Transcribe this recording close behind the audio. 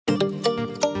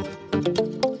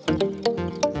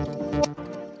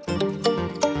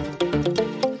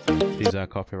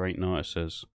copyright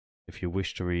notices. If you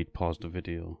wish to read, pause the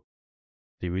video.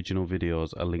 The original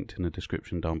videos are linked in the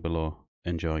description down below.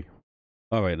 Enjoy.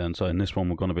 Alright then, so in this one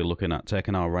we're going to be looking at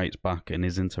taking our rights back in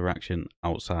his interaction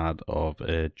outside of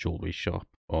a jewellery shop,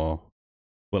 or,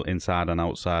 well, inside and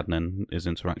outside, and then his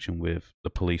interaction with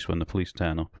the police when the police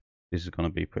turn up. This is going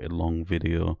to be a pretty long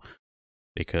video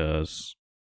because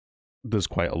there's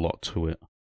quite a lot to it.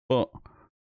 But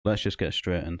let's just get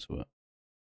straight into it.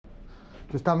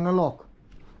 Just having a look.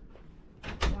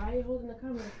 Why are you holding the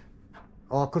camera?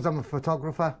 Oh, because I'm a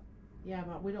photographer. Yeah,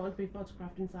 but we don't want to be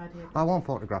photographed inside here. I won't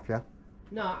photograph you.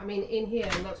 No, I mean in here,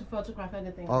 not to photograph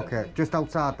anything. Okay, just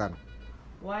outside then.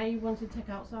 Why you want to take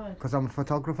outside? Because I'm a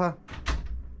photographer.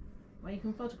 Well, you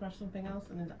can photograph something else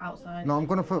and then outside. No, I'm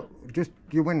going to just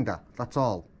your window, that's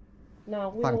all. No,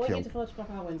 we don't want you to photograph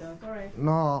our window, sorry.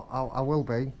 No, I will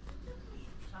be.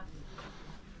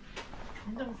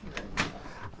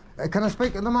 Can I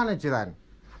speak to the manager then?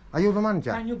 Are you the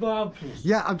manager? Can you go out, please?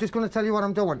 Yeah, I'm just going to tell you what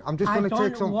I'm doing. I'm just going to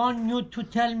take some... I don't want you to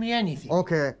tell me anything.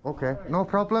 Okay, okay. No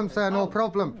problem, sir, no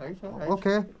problem. Right.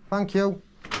 Okay, thank you.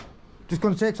 Just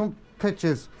going to take some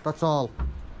pictures, that's all.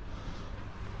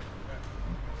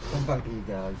 Come back here,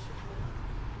 guys.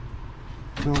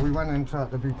 So we went in, tried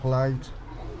to be polite.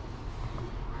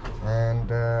 And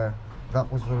that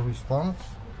was the response.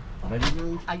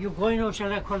 Are you going or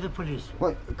shall I call the police?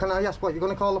 What, can I ask what you're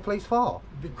going to call the police for?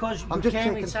 Because you I'm just came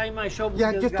checking. inside my shop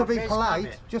Yeah, with just to your be face polite.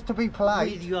 covered. Just to be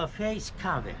polite. With your face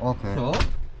covered. Okay. So?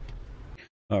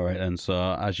 Alright then,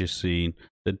 so as you've seen,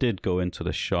 they did go into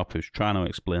the shop. He was trying to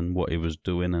explain what he was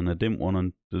doing, and they didn't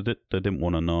want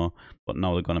to know, but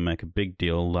now they're going to make a big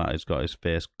deal that he's got his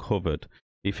face covered. Do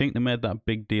you think they made that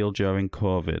big deal during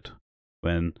COVID,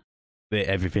 when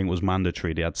everything was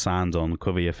mandatory? They had signs on,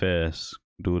 cover your face,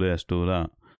 do this, do that.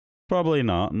 Probably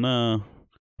not, no.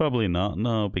 Probably not,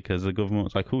 no, because the government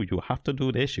was like, oh, you have to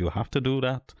do this, you have to do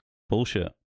that.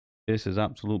 Bullshit. This is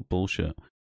absolute bullshit.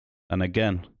 And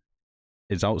again,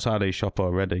 it's outside his shop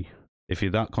already. If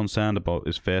you're that concerned about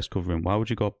his face covering, why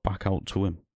would you go back out to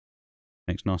him?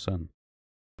 Makes no sense.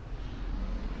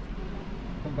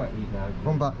 Come back here, guys.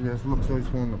 Come back, yes, look, so he's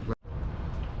going to play.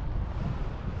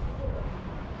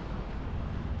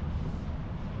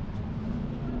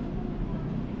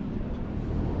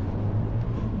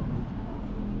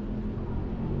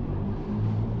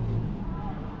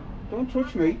 Don't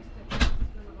touch me.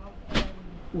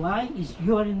 Why is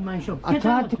you're in my shop? I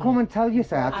tried to come and tell you,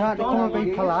 sir. I tried to come and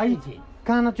be polite. Anything.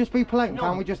 Can't I just be polite? No,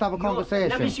 Can't we just have a conversation?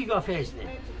 Let me see your face then.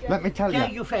 Let me tell Get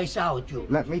you. your face out, you.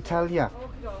 Let me tell you.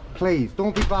 Please,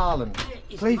 don't be violent.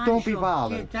 It's Please my don't be shop.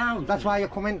 violent. Get down, That's please. why you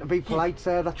come in to be polite,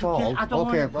 sir, that's all. I don't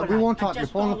Okay, want but to we won't polite. talk to you. I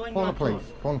just don't want Phone the your police.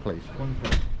 phone. Phone the police. Phone the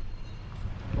police.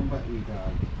 Come back here,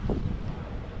 guys.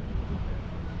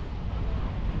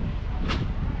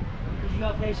 Is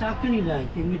your face ugly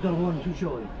like and you don't want to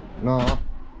show it? No.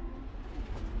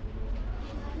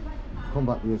 Come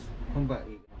back, yes. Come back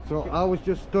here. So I was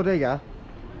just stood here,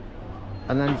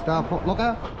 and then he started put, look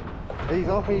at, he's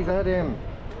off, he's had him.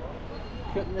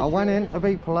 I went in to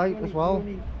be polite as well.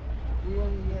 We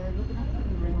only look at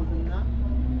the rings and that.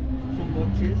 Some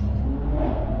watches.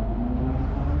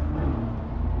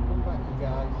 Come back, you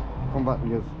guys. Come back,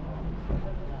 yes.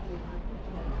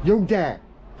 You dare.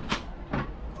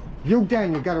 You dare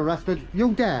and you get arrested.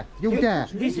 You dare. You dare.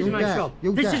 This You is my dare. shop.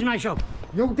 You This dare. is my shop.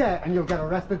 You dare and you'll get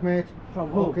arrested, mate. From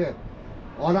who? Okay.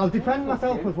 And I'll defend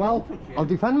myself as well. I'll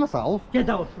defend myself. Get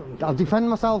out from here. I'll defend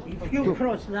myself. If you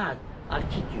cross that, I'll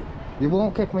kick you. You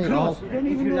won't kick me at all. Cross, if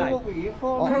you like.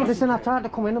 Oh, listen, I tried to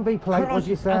come in and be polite, Cross as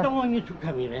you it. I said. don't want you to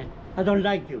come here, eh? I don't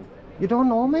like you. You don't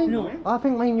know me? No. I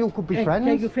think me and you could be Hey, friends.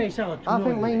 take your face out. I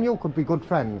think me and you could be good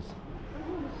friends.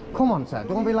 Come on, sir,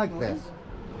 don't be like this.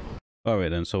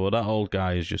 Alright then, so what that old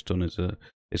guy has just done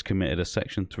is committed a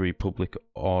Section 3 Public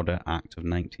Order Act of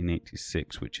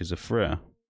 1986, which is a FRA,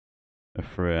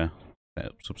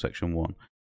 subsection 1.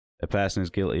 A person is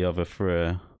guilty of a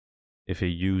FRA if he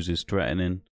uses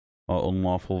threatening or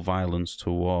unlawful violence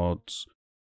towards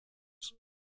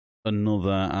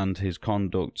another and his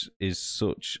conduct is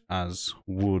such as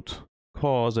would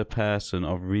cause a person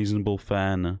of reasonable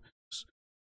fairness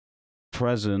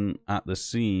present at the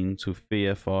scene to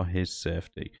fear for his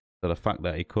safety. So the fact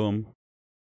that he come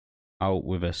out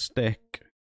with a stick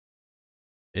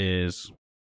is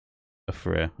a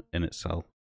FRA in itself.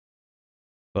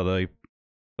 For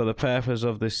the purpose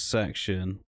of this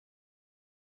section,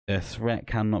 a threat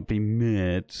cannot be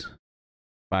made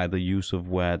by the use of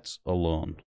words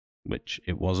alone, which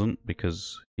it wasn't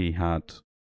because he had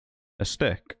a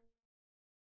stick.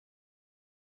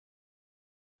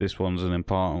 This one's an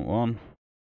important one.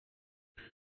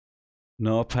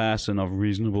 no person of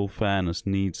reasonable fairness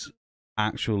needs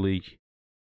actually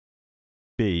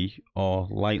be or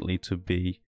likely to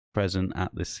be present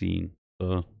at the scene.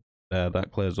 So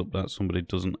that clears up that somebody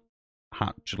doesn't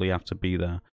actually have to be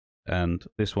there. And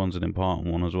this one's an important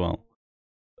one as well.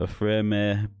 A fray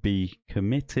may be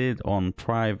committed in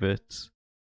private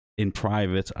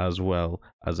as well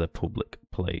as a public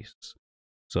place.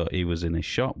 So he was in his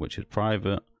shop, which is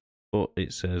private, but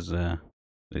it says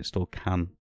it still can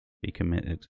be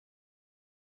committed.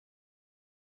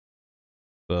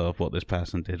 So what this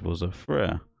person did was a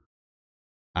fray.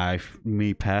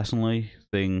 Me personally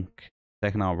think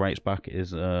taking our rights back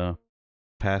is a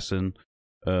person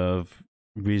of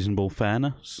reasonable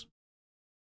fairness.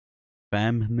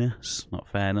 Fairness, not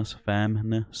fairness,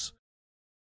 fairness.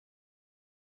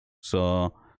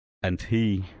 So, and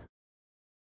he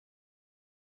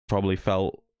probably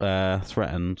felt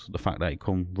threatened, the fact that he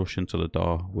come rushing to the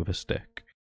door with a stick.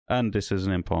 And this is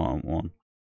an important one.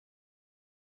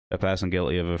 A person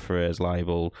guilty of a fray is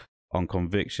liable on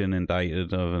conviction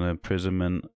indicted of an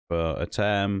imprisonment for a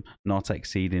term not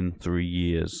exceeding 3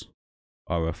 years,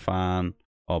 or a fine,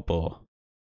 or both.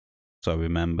 So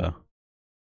remember,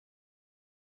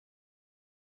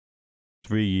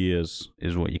 3 years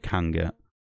is what you can get.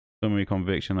 Summary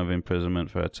conviction of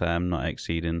imprisonment for a term not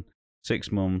exceeding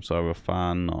 6 months, or a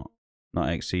fine not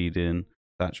exceeding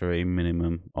statutory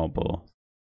minimum, or both.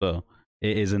 So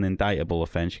it is an indictable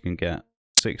offence. You can get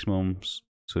 6 months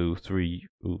to 3.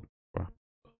 Ooh,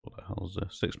 what the hell is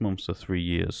this? 6 months to 3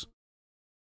 years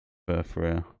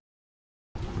for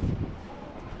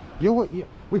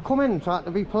we come in and try to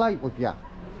be polite with you,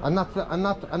 and that's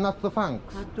the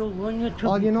thanks. I don't want you to.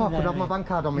 Oh, be you know, I could have polite. my bank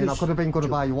card on me, and I could have been going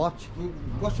to buy you a watch.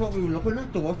 That's what we were looking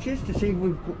at, the watches, to see if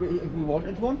we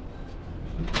wanted one.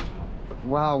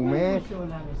 Wow, mate.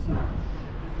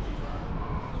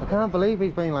 I can't believe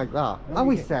he's been like that. How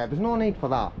we said, there's no need for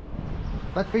that.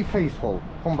 Let's be peaceful.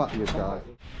 Come back to you guys.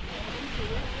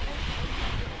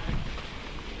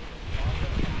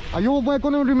 Are you all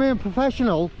going to remain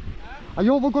professional? Are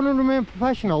you all going to remain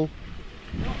professional?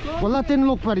 Well, that didn't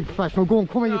look very professional. Go on,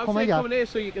 come here, come here. Coming here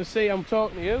so you can see I'm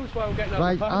talking to you. That's why I'm getting out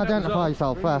Right, of the pattern identify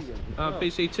yourself first.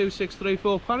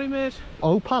 BC2634 Parry, mate.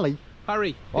 Oh, Pally.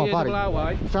 Parry. Oh, Parry.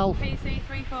 P-A-R-R-Y. Self.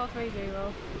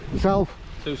 PC3430. Self.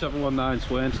 2719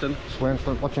 Swainston.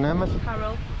 Swainston. What's your name, miss?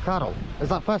 Carol. Carol. Is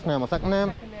that first name or second name?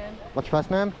 Second name. What's your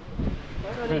first name?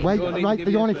 Wait, right,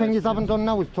 the only thing you haven't done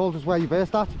now is told us where you're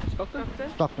based at. Stockton?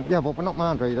 Stockton. Yeah, but we're not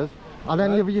mind readers. Are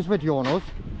any of you video on us?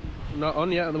 Not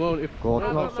on yet at the moment. Good.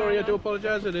 No, sorry, I do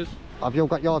apologise, it is. Have you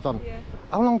got yours on? Yeah.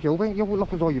 How long have you been? You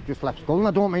look as though you've just left school, and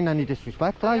I don't mean any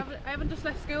disrespect, like. I haven't just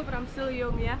left school, but I'm still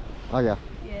young, yeah? Oh, yeah.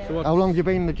 Yeah. So How long have you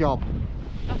been in the job?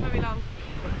 Not very long.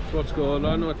 So what's going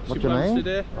on? What's What's your your plans name?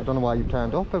 today? I don't know why you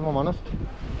turned up, if I'm honest.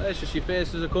 It's just your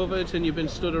faces are covered and you've been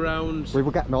stood around. We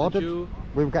were getting ordered. Jew.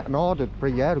 We were getting ordered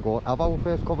 3 years ago. Have our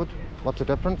face covered? What's the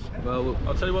difference? Well,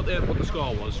 I'll tell you what the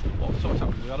score was. So what's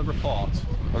happened? We had a report.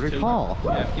 A report?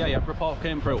 Yeah. Report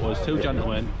came through. It was 2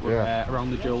 gentlemen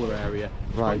around the jeweller area.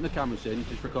 Right. Putting the cameras in,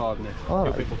 just recording it. All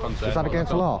Two right. people concerned. Is that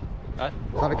against the law? Is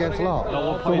that against the law?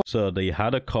 No, So they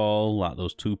had a call that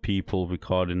those 2 people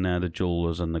recording there, the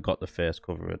jewellers, and they got the face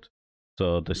covered.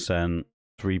 So they sent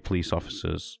 3 police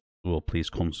officers, well, police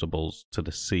constables, to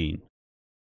the scene.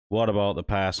 What about the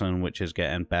person which is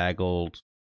getting baggled,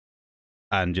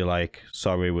 and you're like,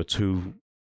 sorry, we're too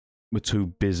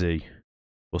busy.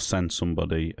 We'll send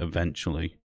somebody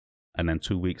eventually, and then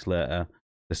 2 weeks later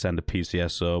they send a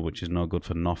PCSO, which is no good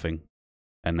for nothing,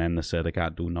 and then they say they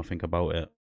can't do nothing about it.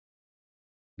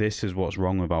 This is what's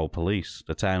wrong with our police.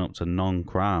 They're turning up to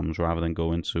non-crimes rather than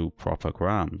going to proper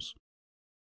crimes.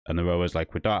 And they're always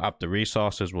like, we don't have the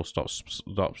resources, we'll stop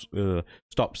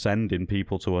sending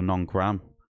people to a non-crime.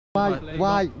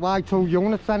 Why 2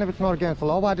 units then if it's not against the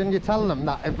law? Why didn't you tell them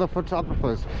that if the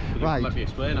photographers... Right. Let me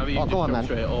explain. Have you just go on jumped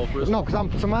then. straight over us? No, because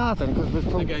I'm smarting, because there's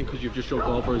 2... Again, because you've just jumped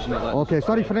over us and not let Okay,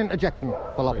 sorry for interjecting,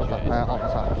 full officer.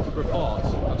 Officer. The report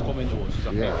that's come into us is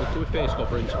that people do a face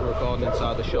coverings recording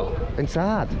inside the shop.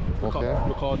 Inside? Okay.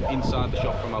 Recording inside the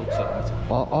shop from outside.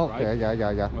 Oh, okay, right?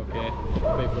 yeah. Okay.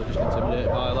 People are just intimidated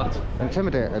by that.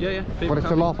 Intimidated? Yeah. But it's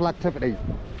a lawful activity.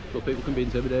 So people can be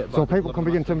intimidated by So people can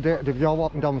be intimidated if you're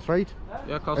walking down the street?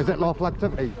 Yeah, of course. Is it lawful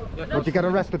activity? Yeah. Would you get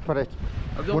arrested for it?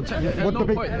 But listen,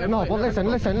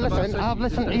 I've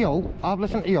listened to you,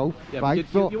 Yeah, right?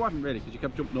 you haven't really, because you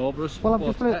kept jumping over us. Well,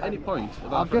 at any point,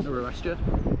 have I threatened to arrest you?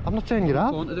 I'm not saying you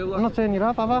have. Want to do that? I'm not saying you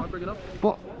have I? Bring it up.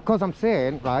 But because I'm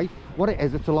saying, right, what it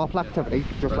is, it's a lawful activity,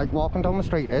 just like walking down the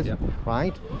street is,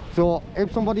 right? So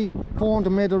if somebody phoned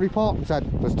and made a report and said,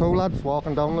 there's two lads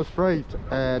walking down the street,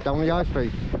 down the high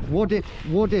street, would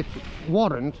it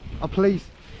warrant a police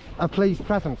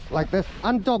presence like this?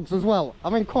 And dogs as well. I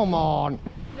mean, come on.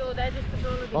 No, they're just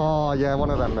patrolling. Oh yeah, one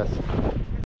of them, miss.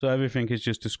 So everything is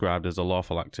just described as a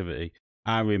lawful activity.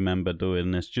 I remember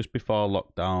doing this just before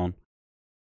lockdown.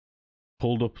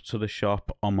 Pulled up to the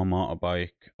shop on my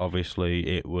motorbike. Obviously,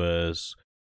 it was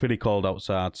pretty cold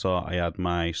outside, so I had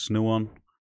my snow on,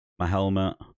 my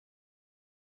helmet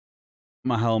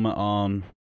on,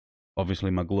 obviously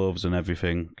my gloves and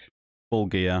everything, full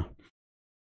gear.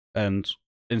 And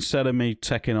instead of me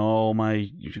taking all my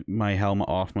helmet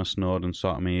off, my snowed and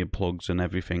sorting my earplugs and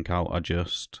everything out, I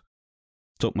just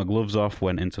took my gloves off,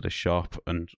 went into the shop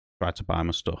and tried to buy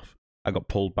my stuff. I got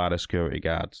pulled by the security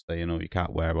guards. They, you know, you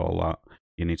can't wear all that.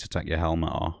 You need to take your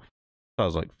helmet off. So I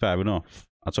was like, fair enough.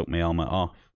 I took my helmet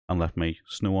off and left me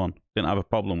snow on. Didn't have a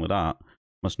problem with that.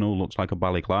 My snow looks like a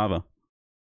balaclava.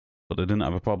 But I didn't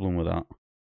have a problem with that.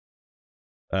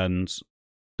 And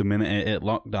the minute it hit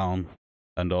lockdown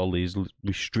and all these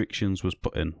restrictions was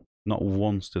put in, not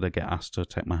once did I get asked to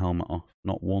take my helmet off.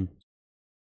 Not once.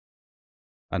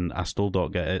 And I still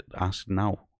don't get it asked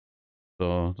now.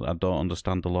 So I don't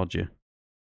understand the logic.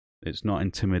 It's not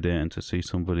intimidating to see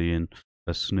somebody in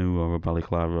a snoo or a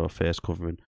balaclava or a face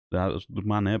covering.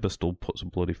 My neighbour still puts a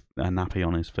bloody nappy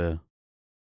on his face.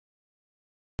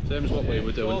 Same as what we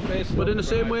were doing. But in the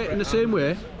same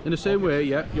way,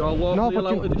 yeah, you're lawfully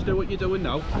allowed to just do what you're doing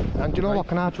now. And do you know what?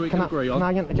 Can I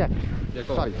interject? Yeah,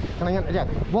 go Sorry, can I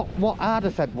interject? What I'd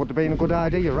have said would have been a good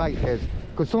idea, right, is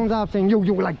because as soon as I've seen you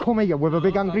were like, come here with a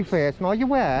big angry face. No, you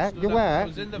were.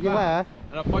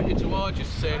 And I pointed towards you to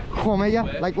say, come here,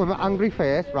 like with an angry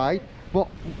face, right? But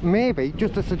maybe,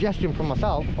 just a suggestion from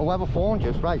myself, or whoever phoned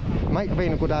you, right, might have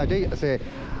been a good idea to say,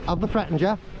 have they threatened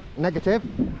you? Negative.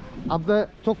 Have they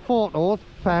took photos?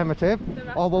 Affirmative.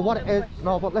 Or well, what it is,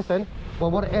 no, but listen, well,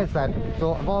 what it is then,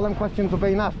 so if all them questions have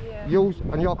been asked, you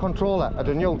and your controller had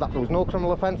knew that there was no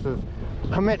criminal offences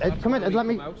committed, let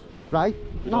me, right?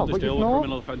 No, but you know.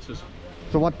 Criminal offences.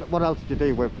 So what else did you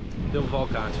do with? Deal with all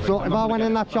kinds of So if I went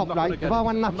in that shop, right, if I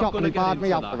went in that shop and he barred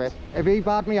me out of it, if he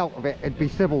barred me out of it, it'd be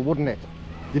civil, wouldn't it?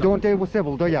 You don't deal with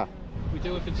civil, do you? We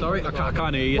do if it's sorry, I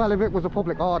can't hear you. Well, if it was a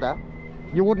public order,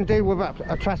 you wouldn't deal with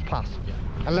a trespass.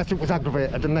 Unless it was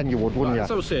aggravated, and then you would, wouldn't you?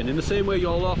 That's what I was saying. In the same way,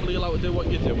 you're lawfully allowed to do what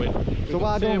you're doing. So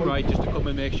why don't same right just to come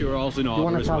and make sure all's in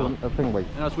order as well. You want to tell them a thing, wait?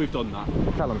 And as we've done that.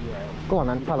 Tell them. Go on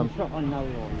then, tell them. Trot on now,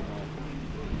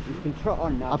 you can trot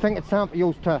on now. I think it's time for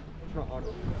you to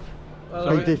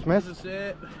be dismissed.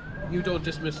 You don't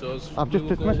dismiss us. I've just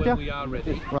dismissed you. We are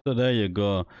ready. So there you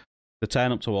go. They're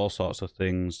tying up to all sorts of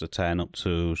things. They're tying up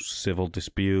to civil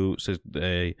disputes.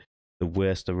 They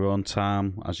waste their own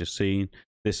time, as you've seen.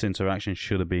 This interaction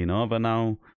should have been over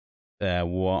now.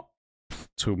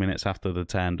 2 minutes after they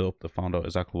turned up, they found out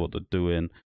exactly what they're doing.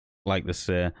 Like they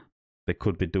say, they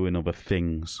could be doing other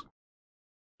things.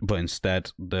 But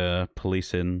instead, they're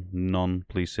policing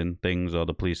non-policing things, or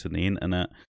they're policing the internet,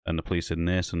 and they're policing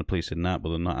this, and they're policing that, but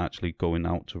they're not actually going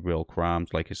out to real crimes.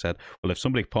 Like you said, well, if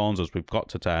somebody pawns us, we've got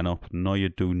to turn up. No, you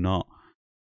do not.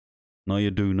 No, you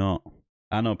do not.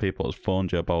 I know people have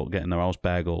phoned you about getting their house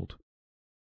burgled,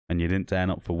 and you didn't turn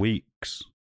up for weeks.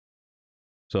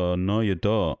 So, no, you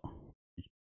don't.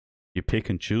 You pick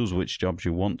and choose which jobs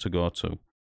you want to go to.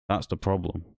 That's the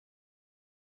problem.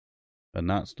 And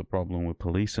that's the problem with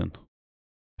policing.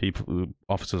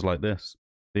 Officers like this.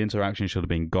 The interaction should have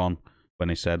been gone when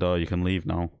he said, oh, you can leave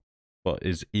now. But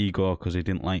his ego, because he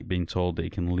didn't like being told that he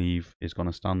can leave, is going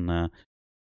to stand there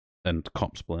and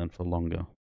cops blame for longer.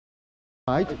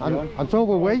 Right, and so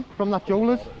were we from that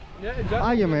jewellers. Yeah, exactly.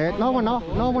 Are you, mate? No, we're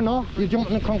not. No, we're not. You're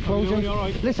jumping to conclusions.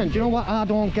 Right. Listen, do you know what I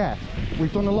don't get?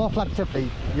 We've done a lawful activity.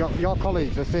 Your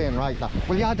colleagues are saying right now.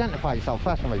 Will you identify yourself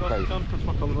personally, please? That's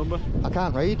my collar number. I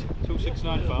can't read.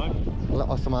 2695. A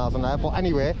little some miles on there. But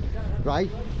anyway, right,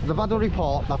 they've had a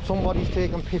report that somebody's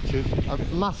taking pictures,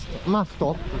 masked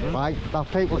up, right,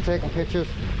 that people are taking pictures.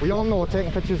 We all know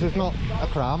taking pictures is not a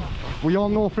crime. We all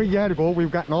know 3 years ago we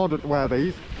got an order to wear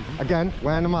these. Again,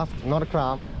 wearing a mask, not a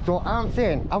crime. So I'm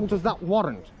saying, how does that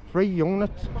warrant 3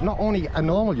 units? Not only a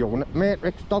normal unit,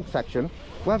 matrix, dog section.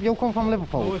 Where have you come from,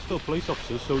 Liverpool? Well, we're still police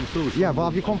officers, so we're still... Yeah, but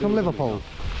have you come from Liverpool?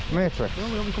 Matrix? No,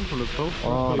 we haven't come from Liverpool.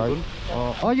 Oh,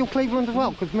 right. Oh, you Cleveland as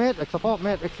well? Because Matrix, I thought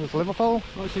Matrix was Liverpool.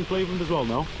 No, it's in Cleveland as well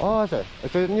now. Oh, is it?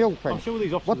 It's a new thing. I'm sure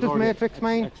these officers what does Matrix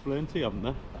mean? Explained to you, haven't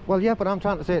they? Well, yeah, but I'm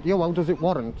trying to say to you, how does it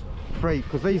warrant 3?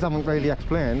 Because these haven't really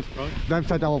explained. Right. They've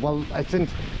said, oh, well, it's in,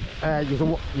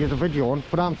 use a video on,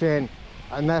 but I'm saying,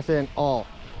 and they're saying, oh,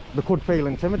 they could feel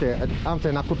intimidated. I'm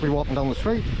saying I could be walking down the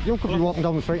street. You could be walking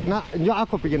down the street, and I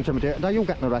could be intimidated. Are you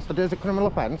getting arrested? There's a criminal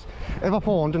offence. If I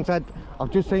phoned and said,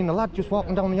 I've just seen a lad just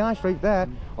walking down the high street there,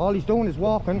 all he's doing is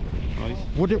walking, Right.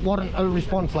 would it warrant a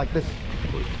response like this?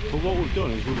 But what we've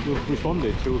done is we've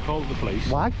responded to a call to the police.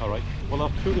 Why? All right. Well,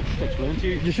 I've truly just explained to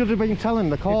you. You should have been telling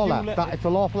the caller let- that it's a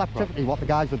lawful activity, what the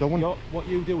guys are doing. What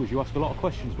you do is you ask a lot of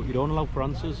questions, but you don't allow for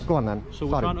answers. Go on then. So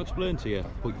we're Sorry. trying to explain to you,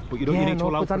 but you don't you need to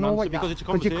allow for an answer because it's a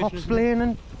Because conversation. you're cop isn't it?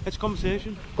 explaining. It's a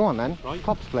conversation. Go on then. Right.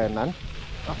 Cop explain then.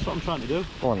 That's what I'm trying to do.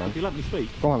 Go on then. If you let me speak.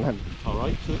 Go on then. All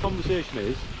right. So the conversation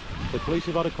is the police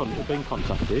have been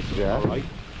contacted. Yeah. All right.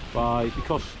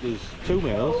 Because there's two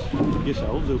males,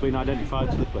 yourselves, who've been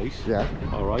identified to the police. Yeah.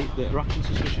 All right. That are acting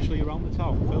suspiciously around the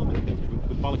town, filming things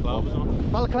with balaclavas on.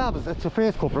 Balaclavas, it's a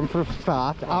face covering for a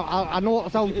start. I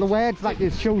notice how the words that you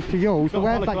choose to use, the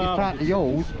words that you're trying to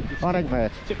use, alright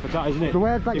mate. Tip for that, isn't it? The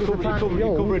words that you're trying to you're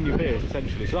use. covering your face,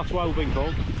 essentially. So that's why we've been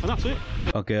called. And that's it.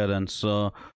 Okay then,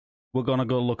 so we're gonna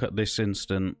go look at this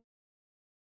incident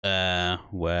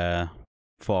where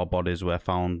 4 bodies were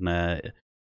found near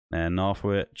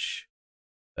Northwich.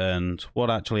 And what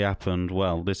actually happened,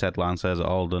 well, this headline says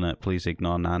alternate police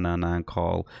ignore 999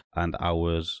 call and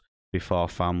hours before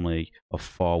family of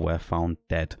 4 were found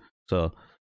dead. So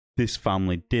this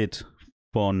family did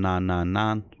phone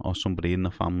 999, or somebody in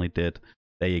the family did.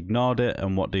 They ignored it,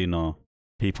 and what do you know?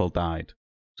 People died.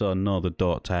 So no, they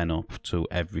don't turn up to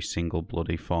every single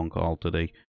bloody phone call, do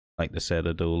they? Like they say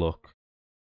they do, look.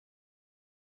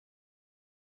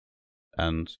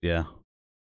 And yeah,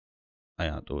 I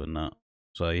ain't doing that.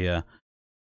 So yeah,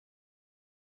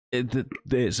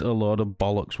 it's a load of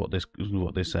bollocks what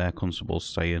this constable's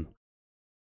saying.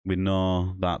 We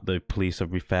know that the police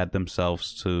have referred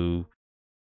themselves to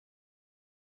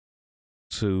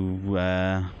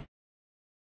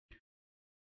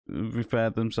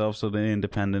the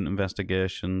Independent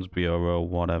Investigations Bureau,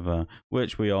 whatever,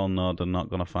 which we all know they're not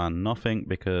going to find nothing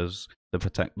because they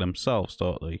protect themselves,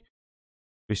 don't they?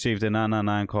 Received a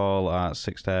 999 call at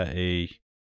 6:30.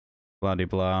 Blah de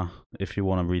blah. If you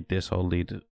want to read this, I'll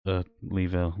leave a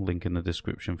link in the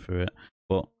description for it.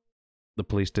 But the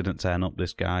police didn't turn up.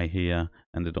 This guy here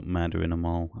ended up murdering them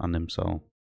all and himself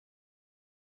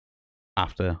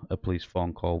after a police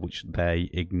phone call, which they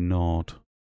ignored.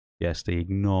 Yes, they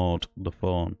ignored the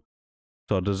phone.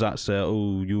 So does that say,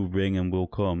 oh, you ring and we'll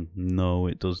come? No,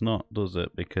 it does not, does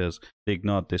it? Because they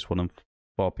ignored this one and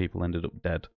 4 people ended up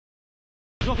dead.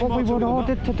 But we were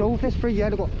ordered to do this 3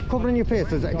 years ago. Covering your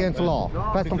face is against the law,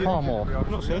 first and foremost.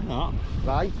 I'm not saying that.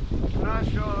 Right?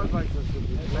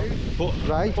 But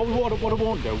Right. what I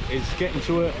won't do is get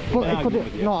into a. But an it argument could,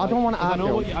 with you, no, I don't want to I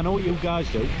know argue. I know what you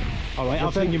guys do. All right,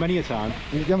 I've seen you many a time.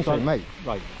 You haven't seen me.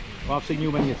 Right. Well, I've seen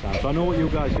you many a time, so I know what you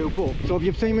guys do. But So if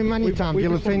you've seen me many times,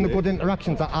 you'll have seen the good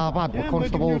interactions that I've had with yeah, we're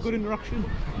giving you a constables. good interaction.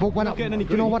 But when Not getting any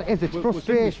do you know grief. what it is? It's We're simply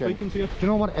frustration. speaking to you. Do you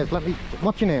know what it is?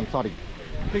 What's your name? Sorry.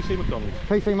 PC McDonald.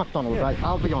 PC McDonald, Yeah. right?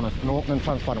 I'll be honest and open and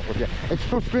transparent with you. It's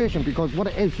frustration because what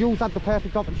it is, you've had the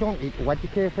perfect opportunity to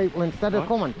educate people instead of Right.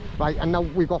 coming, right? And now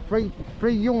we've got three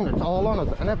units all on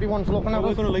us and everyone's looking at Well, we're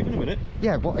us. going to leave in a minute.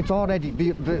 Yeah, but it's already,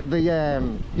 the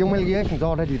humiliation's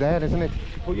already there, isn't it?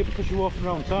 But yeah, because you're walking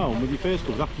around town with your face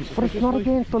covered acting But it's not suspiciously.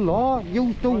 against the law.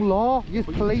 You do law, you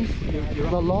police,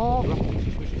 the law. You're acting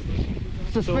suspiciously.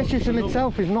 Suspicious in no-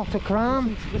 itself is not a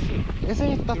crime, Listen, is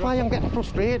it? That's why I'm getting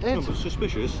frustrated. no, but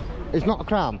suspicious. It's not a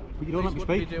crime. But you don't let me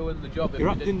Wouldn't be speak. doing the job if You're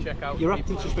we didn't acting, check out you're people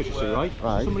acting who suspiciously, were- right?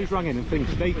 Right. Somebody's rang in and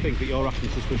they think that you're acting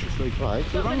suspiciously. Right.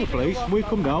 So rang the police, we've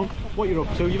come down, what you're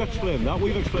up to, you've explained that,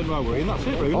 we've explained why we're in, that's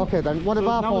it really. Okay then, what So if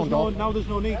I now phoned there's up? now there's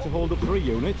no need to hold up 3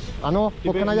 units. I know,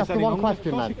 but can I Debating ask this you one any longer?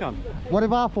 question Of then? course you can. What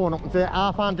if I phone up and say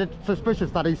I find it suspicious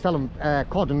that he's selling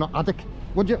cod and not addict?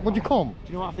 Would you come? Do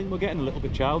you know what, I think we're getting a little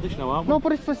bit childish now, aren't we? No,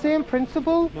 but it's the same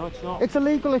principle. No, it's not. It's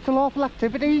illegal, it's a lawful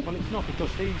activity. Well, it's not because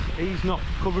he's not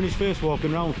covering his face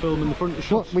walking around filming the front of the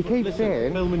shops. we keep Listen,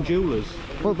 saying- filming jewellers.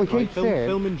 But we keep saying-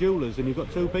 filming jewellers, and you've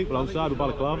got 2 people outside with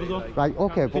balaclavas on. Right,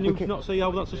 okay, but Can we you keep... not see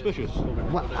how that's suspicious?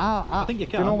 Well, I think you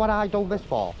Do you know can. what I do this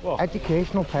for? What?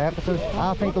 Educational purposes.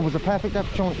 I think there was a perfect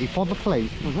opportunity for the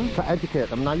police to educate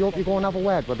them. Now, you hope you go and have a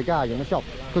word with the guy in the shop.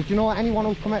 Because you know what? Anyone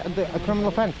who's committed a criminal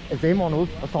offence is him on us,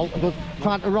 assaulted us,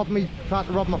 trying to rob me, trying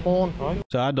to rob my phone. Right.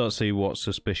 So I don't see what's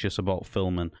suspicious about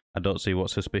filming. I don't see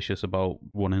what's suspicious about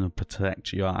wanting to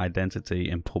protect your identity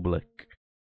in public.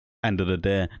 End of the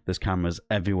day, there's cameras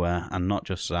everywhere, and not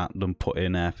just that, them put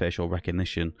in facial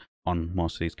recognition on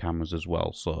most of these cameras as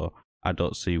well. So I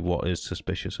don't see what is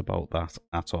suspicious about that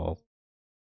at all.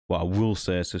 What I will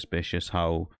say is suspicious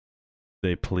how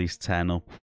the police turn up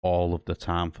all of the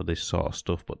time for this sort of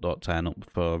stuff, but don't turn up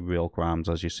for real crimes,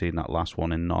 as you see in that last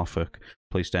one in Norfolk.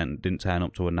 Police didn't turn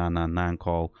up to a 999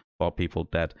 call, 4 people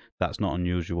dead. That's not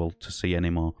unusual to see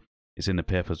anymore. It's in the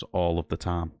papers all of the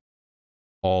time.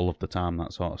 All of the time,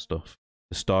 that sort of stuff.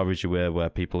 The stories you hear where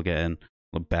people getting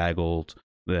burgled,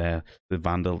 their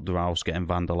house getting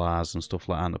vandalised and stuff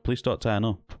like that. The police don't turn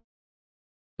up.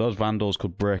 Those vandals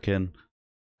could break in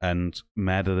and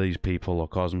murder these people or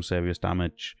cause them serious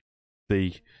damage.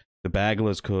 The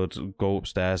burglars could go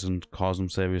upstairs and cause them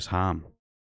serious harm.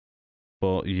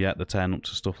 But yet they turn up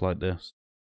to stuff like this.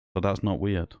 So that's not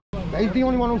weird. He's the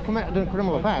only one who's committed a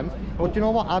criminal offence, but you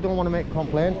know what? I don't want to make a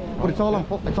complaint, but it's all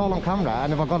on camera,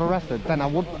 and if I got arrested, then I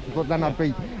would, but then I'd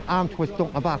be arm twist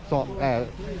up my back, so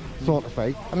to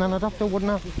speak, and then I'd have to,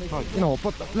 wouldn't I? Right. You know,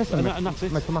 but listen, and that's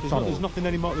it. Mr. McDonald. There's nothing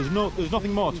anymore. There's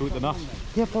nothing more to it than that.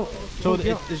 Yeah, but so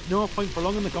there's no point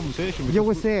prolonging the conversation. You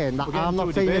were saying that I'm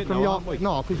not seeing it from your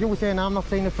no, because you were saying I'm not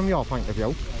seeing it from your point of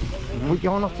view.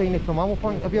 You're not seeing it from our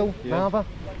point of view, neither.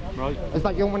 Right. Is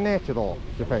that human nature though,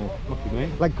 do you think? What do you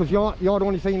mean? Like, because you're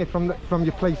only seeing it from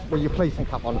your police, with your policing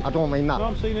cap on. I don't mean that. No,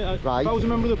 I'm seeing it. Right. If I was a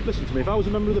member of the, listen to me, if I was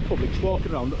a member of the public just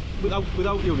walking around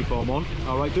without uniform on,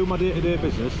 alright, doing my day-to-day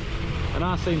business, and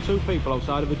I seen 2 people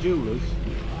outside of a jeweller's,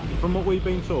 from what we've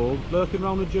been told, lurking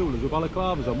around the jewellers with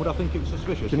balaclavas on, would I think it was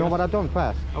suspicious? Do you know what I done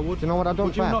first? I would. Do you know what I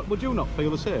done first? Would you not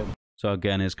feel the same? So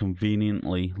again, it's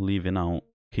conveniently leaving out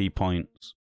key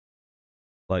points.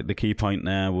 Like the key point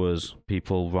there was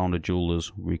people round the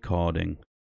jewellers recording.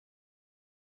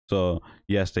 So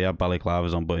yes, they had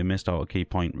balaclavas on, but he missed out a key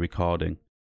point: recording.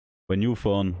 When you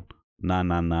phone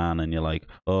 999 and you're like,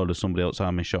 oh, there's somebody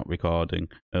outside my shop recording,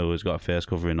 oh, he's got a face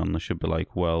covering on, they should be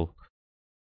like, well,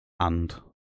 and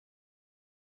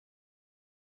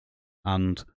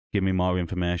give me more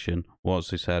information.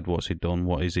 What's he said? What's he done?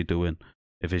 What is he doing?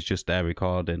 If it's just there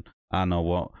recording, I know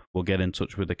what, we'll get in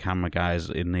touch with the camera guys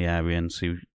in the area and see.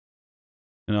 You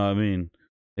know what I mean?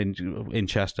 In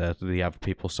Chester, they have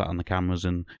people sat on the cameras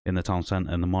in the town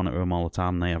centre and they monitor them all the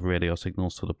time. They have radio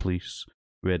signals to the police,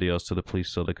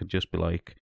 so they could just be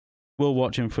like, we'll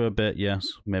watch him for a bit, yes,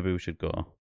 maybe we should go.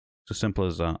 It's as simple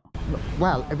as that.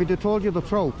 Well, if he'd have told you the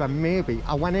truth, then maybe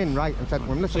I went in, right, and said,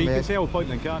 well, listen, so you mate, can see our point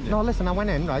then, can't you? No, listen, I went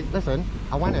in, right, listen,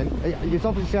 I went in. You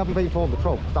obviously haven't been told the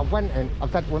truth. So I went in, I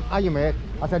said, well, are you, mate?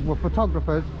 I said, we're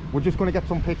photographers, we're just going to get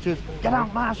some pictures. Get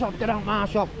out my shop, get out my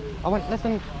shop. I went,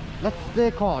 listen, let's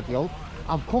stay cordial.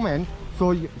 I've come in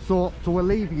so to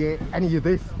alleviate any of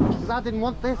this, because I didn't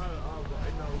want this.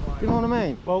 You know what I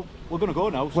mean? Well, we're going to go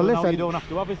now, so well, listen, now you don't have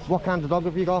to have it. What kind of dog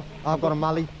have you got? I've got a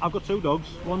Mally. I've got 2 dogs.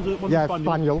 One's a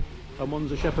spaniel. And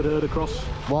one's a shepherd herd across.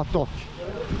 What, Dutch?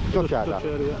 Dutch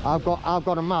area. I've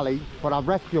got a Mally, but I've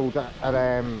rescued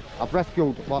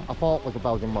what I thought was a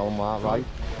Belgian Malinois, right?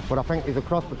 But I think he's a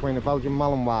cross between a Belgian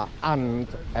Malinois and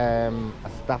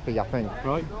a Staffy, I think.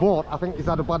 Right. But I think he's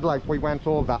had a bad life. We weren't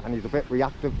told that, and he's a bit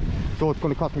reactive. So it's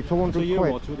going to cost me 200 quid.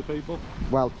 quid. Or to the people?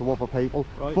 Well, to other people.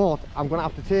 Right. But I'm going to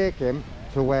have to take him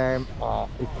to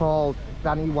he's called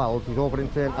Danny Wells. He's over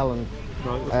in St Helens.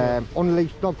 Right,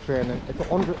 unleashed dog training. It's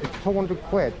 200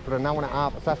 quid for an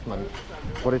hour-and-a-half assessment,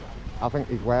 but I think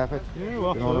he's worth it. Yeah,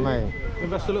 well, you know what I mean?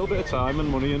 Invest a little bit of time and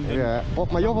money in. Yeah,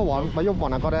 but my other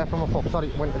one, I got her from a pup.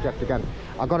 Sorry, went to Jeff again.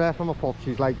 I got her from a pup.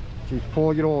 She's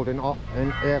 4-year-old in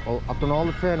April. I've done all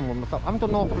the training with myself. I haven't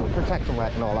done all the protection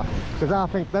work and all that, because I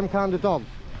think them kind of dogs.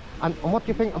 And what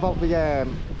do you think about the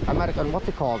American? What's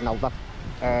it called now? That's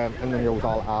in the news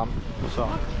all the time. What's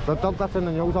that? The dog that's in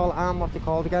the news all the time, what's it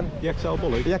called again? The XL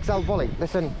Bully? The XL Bully.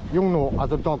 Listen, you know,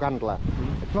 as a dog handler,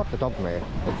 it's not the dog, mate.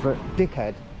 It's the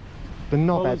dickhead, the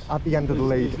knobhead at the end of the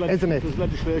lead, isn't it? There's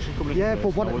legislation coming in place. Yeah,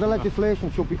 but what the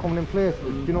legislation should be coming in place.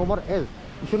 Do you know what it is?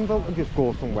 You shouldn't be able to just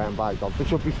go somewhere and buy dogs. There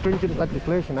should be stringent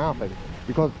legislation, I think.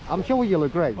 Because I'm sure you'll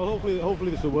agree. Well,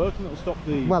 hopefully this will work and it'll stop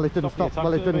the. Well, it didn't stop.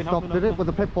 Well, it didn't stop, did it? With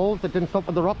the pit bulls, it didn't stop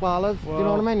with the Rottweilers. Well, you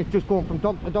know what I mean? It's just going from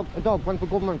dog to dog to dog. When's the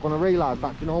government going to realise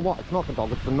that? You know what? It's not the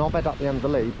dog. It's the knobhead at the end of the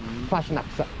lead. Fashion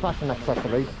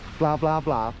accessories. Blah blah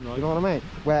blah. Right. You know what I mean?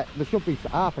 Where there should be,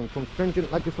 I think, some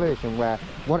stringent legislation where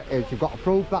what it is, you've got to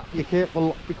prove that you're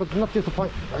capable. Because it's not just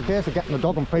a case of getting the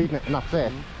dog and feeding it and that's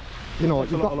it. You know,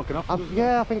 you've got.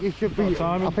 Yeah, I think you should be.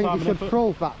 I think you should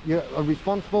prove that you're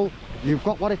responsible. You've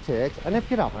got what it takes, and if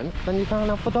you haven't, then you can't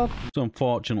have the dog. So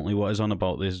unfortunately, what is on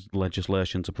about this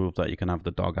legislation to prove that you can have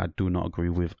the dog, I do not agree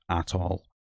with at all.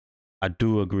 I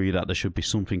do agree that there should be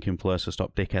something in place to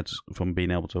stop dickheads from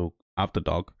being able to have the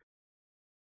dog.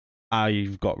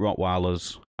 I've got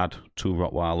Rottweilers, had 2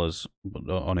 Rottweilers, but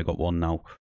only got 1 now.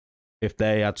 If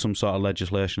they had some sort of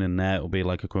legislation in there, it would be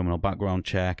like a criminal background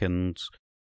check and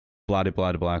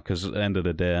blah blah blah. Because at the end of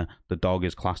the day, the dog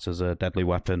is classed as a deadly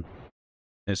weapon.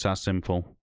 It's that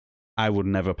simple. I would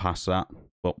never pass that,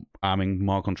 but I'm in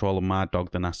more control of my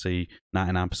dog than I see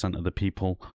 99% of the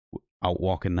people out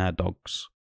walking their dogs.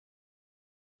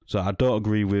 So I don't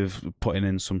agree with putting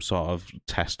in some sort of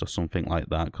test or something like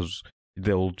that, because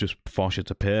they'll just force you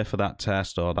to pay for that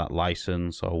test or that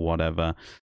license or whatever,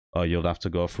 or you'll have to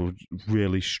go through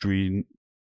really stringent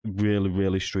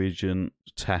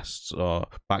tests or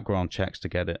background checks to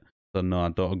get it. So no, I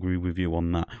don't agree with you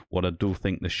on that. What I do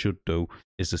think they should do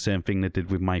is the same thing they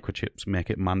did with microchips, make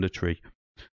it mandatory.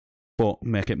 But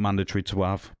make it mandatory to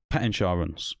have pet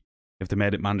insurance. If they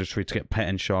made it mandatory to get pet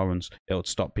insurance, it would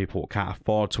stop people who can't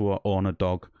afford to own a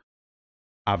dog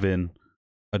having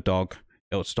a dog.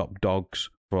 It would stop dogs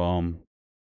from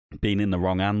being in the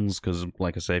wrong hands, because,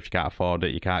 like I say, if you can't afford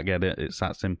it, you can't get it. It's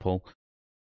that simple.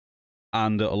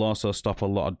 And it'll also stop a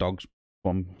lot of dogs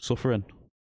from suffering,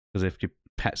 because if your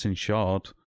pet's insured,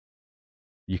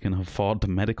 you can afford the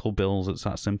medical bills. It's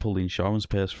that simple. The insurance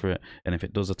pays for it, and if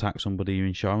it does attack somebody, your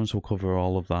insurance will cover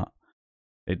all of that.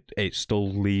 It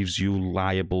still leaves you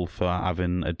liable for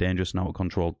having a dangerous and out of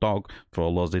control dog. For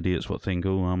all those idiots what think,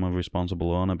 oh, I'm a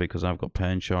responsible owner because I've got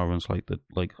pet insurance,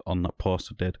 like on that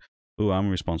poster did. Oh, I'm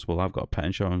responsible, I've got pet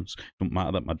insurance. Don't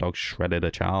matter that my dog shredded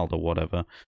a child or whatever.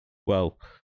 Well,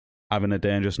 having a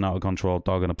dangerous and out of control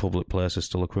dog in a public place is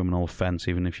still a criminal offence,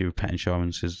 even if your pet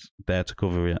insurance is there to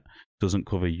cover it. It doesn't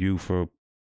cover you for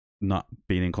not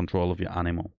being in control of your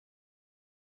animal.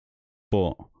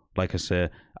 But like I say,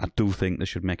 I do think they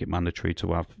should make it mandatory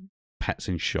to have pets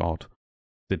insured. If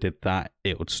they did that,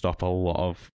 it would stop a lot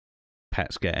of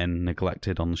pets getting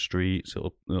neglected on the streets.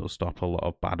 It'll stop a lot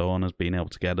of bad owners being able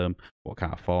to get them, but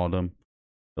can't afford them.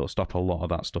 It'll stop a lot of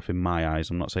that stuff in my eyes.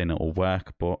 I'm not saying it'll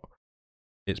work, but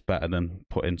it's better than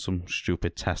putting some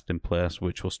stupid test in place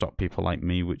which will stop people like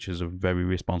me, which is a very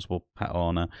responsible pet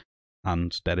owner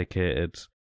and dedicated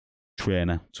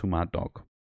trainer to my dog.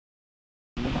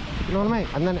 You know what I mean?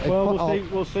 And then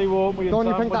we'll see, won't we? Don't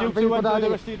you think that would be a good idea?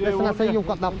 Listen, I say you've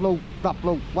got that blue.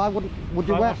 Why would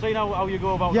you wear? I've seen how you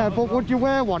go about yeah, that. but would you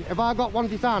wear one? If I got one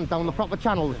designed down the proper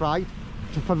channels, right?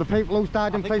 For the people who's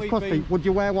died in police custody, would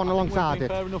you wear one alongside it?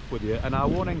 Fair enough with you, and I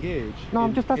won't engage. No,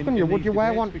 I'm just asking you, would you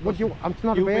wear one? Would you? I'm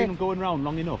not a bait. You've been going around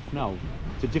long enough now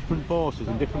to different forces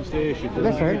and different stations.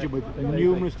 Listen, with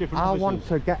numerous different I officers, want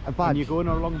to get a badge. And you're going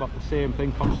along about the same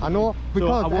thing constantly. I know,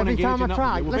 because so every time I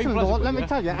try, listen though, let me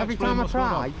tell you, every time I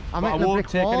try, I'm at the brick wall. I won't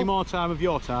take any more time of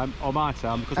your time or my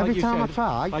time, because every time I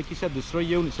try, like you said, there's 3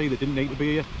 units here that didn't need to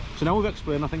be here. So now we've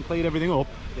explained, I think, cleared everything up.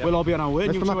 Yep. We'll all be on our way.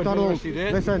 Mr. McDonald,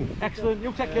 listen. Excellent,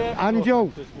 you take care. And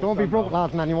you, don't be broke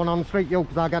lads and anyone on the street, you,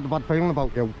 because I get a bad feeling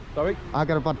about you. Sorry? I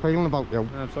get a bad feeling about you.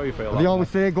 I'm sorry you feel They always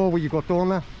say go where you got, don't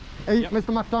they? Hey, yep.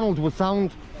 Mr. McDonald was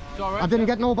sound. Right, I didn't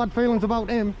get no bad feelings about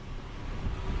him.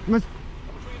 What are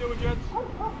you doing, gents?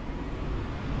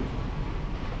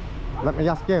 Let me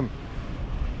ask him.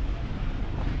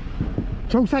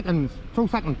 2 seconds, 2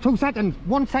 seconds, 2 seconds,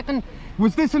 1 second.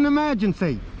 Was this an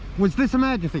emergency? Was this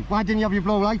emergency? Why didn't you have your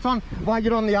blow lights on? Why are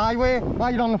you on the highway? Why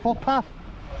are you on the footpath?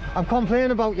 I'm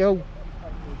complaining about you.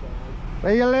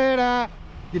 See you later.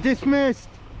 You're dismissed.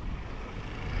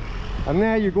 And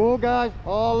there you go, guys.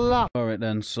 All that. Alright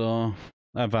then, so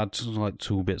I've had like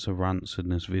 2 bits of rants in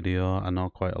this video. I know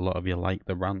quite a lot of you like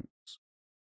the rants.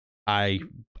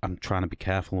 I'm trying to be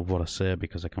careful of what I say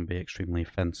because I can be extremely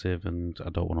offensive and I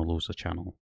don't want to lose the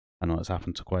channel. I know it's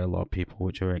happened to quite a lot of people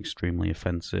which are extremely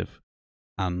offensive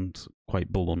and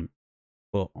quite blunt.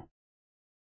 But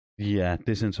yeah,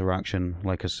 this interaction,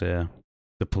 like I say,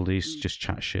 the police just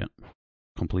chat shit.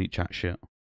 Complete chat shit.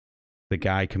 The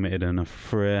guy committed an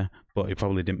affray, but he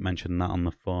probably didn't mention that on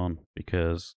the phone,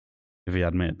 because if he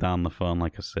had made it down the phone,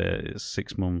 like I say, it's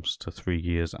 6 months to 3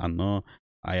 years. I know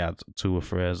I had 2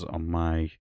 affrays on my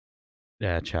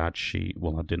charge sheet.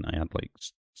 Well, I didn't. I had like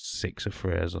 6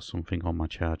 affrays or something on my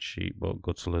charge sheet, but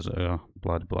good solicitor,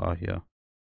 blah blah, yeah.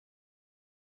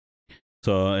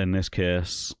 So in this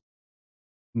case,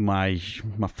 my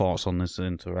thoughts on this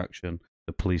interaction: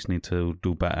 the police need to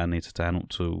do better, need to turn up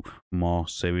to more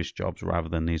serious jobs rather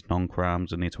than these non-crimes.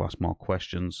 They need to ask more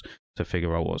questions to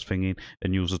figure out what's thinking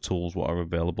and use the tools what are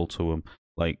available to them,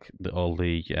 like all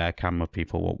the camera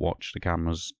people will watch the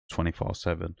cameras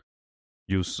 24/7.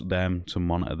 Use them to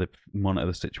monitor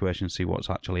the situation, see what's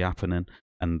actually happening,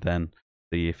 and then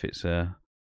see if it's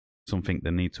something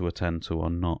they need to attend to or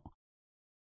not.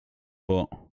 But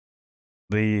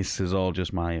this is all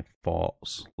just my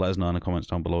thoughts. Let us know in the comments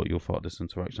down below what you thought of this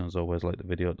interaction. As always, like the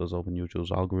video, it does open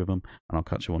YouTube's algorithm, and I'll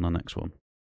catch you on the next one.